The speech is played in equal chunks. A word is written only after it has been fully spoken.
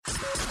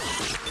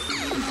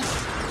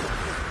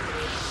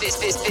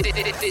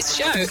This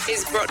show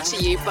is brought to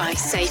you by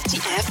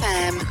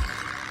SafetyFM.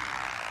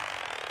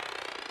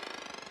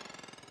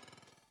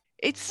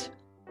 It's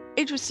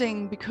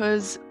interesting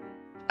because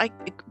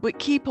we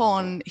keep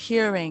on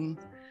hearing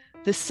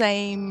the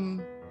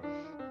same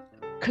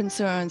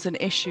concerns and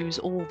issues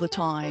all the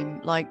time.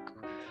 Like,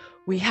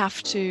 we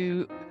have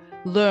to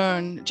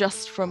learn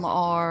just from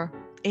our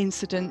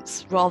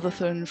incidents rather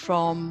than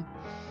from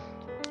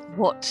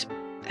what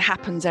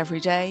happens every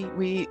day.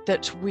 We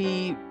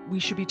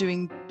should be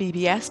doing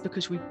BBS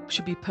because we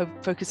should be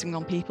focusing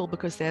on people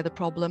because they're the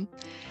problem.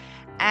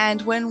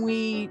 And when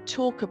we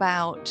talk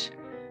about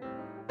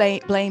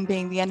blame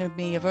being the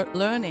enemy of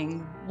learning,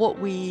 what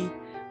we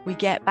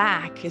get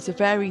back is a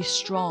very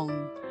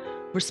strong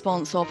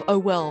response of, oh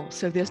well,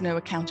 so there's no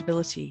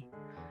accountability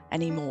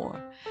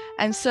anymore.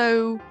 And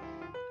so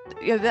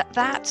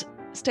that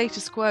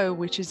status quo,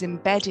 which is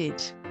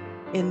embedded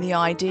in the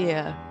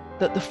idea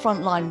that the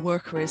frontline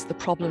worker is the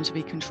problem to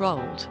be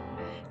controlled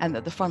and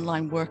that the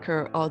frontline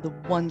worker are the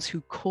ones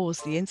who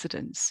cause the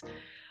incidents.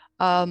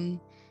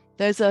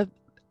 There's a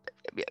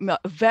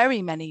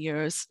very many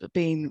years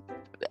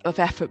of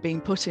effort being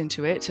put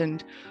into it,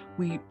 and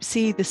we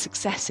see the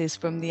successes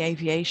from the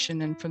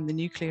aviation and from the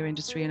nuclear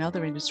industry and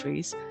other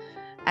industries.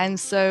 And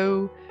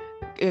so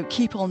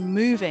keep on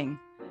moving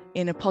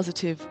in a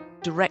positive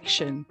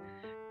direction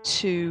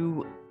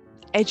to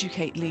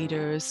educate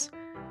leaders,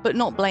 but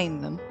not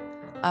blame them,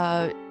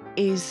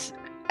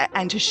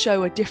 and to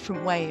show a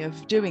different way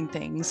of doing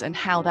things and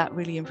how that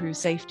really improves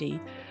safety.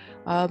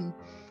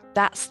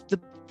 That's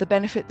the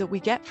benefit that we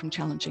get from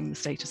challenging the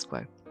status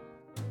quo.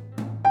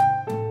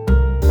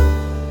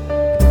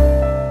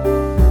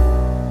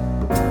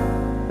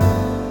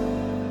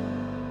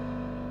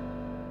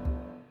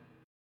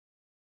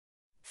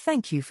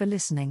 Thank you for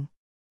listening.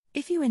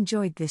 If you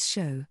enjoyed this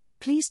show,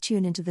 please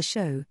tune into the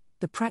show,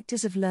 The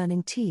Practice of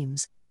Learning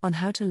Teams, on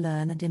how to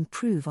learn and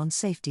improve on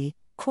safety,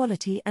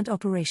 quality and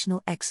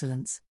operational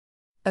excellence.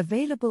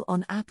 Available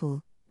on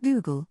Apple,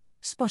 Google,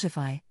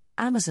 Spotify,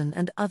 Amazon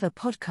and other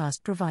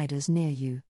podcast providers near you.